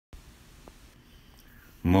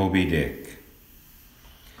Moby Dick.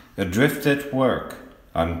 Adrift at work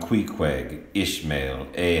on Queequeg, Ishmael,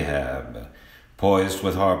 Ahab, poised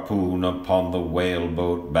with harpoon upon the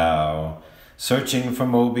whaleboat bow, searching for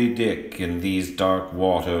Moby Dick in these dark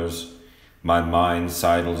waters, my mind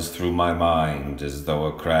sidles through my mind as though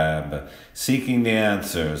a crab, seeking the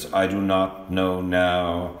answers I do not know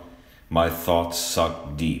now. My thoughts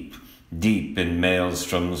suck deep, deep in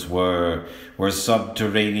maelstroms where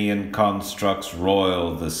subterranean constructs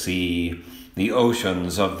roil the sea. The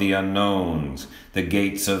oceans of the unknowns, the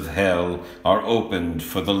gates of hell, are opened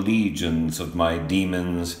for the legions of my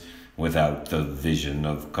demons, without the vision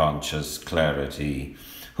of conscious clarity,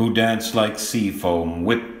 who dance like sea foam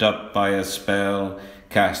whipped up by a spell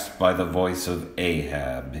cast by the voice of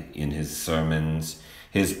Ahab in his sermons,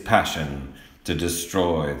 his passion to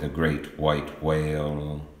destroy the great white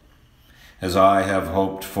whale. As I have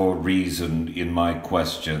hoped for reason in my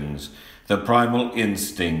questions, the primal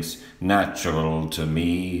instincts natural to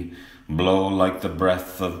me blow like the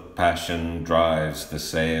breath of passion drives the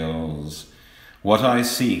sails. What I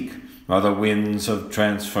seek are the winds of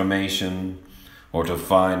transformation, or to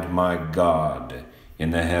find my God in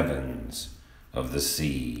the heavens of the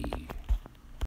sea.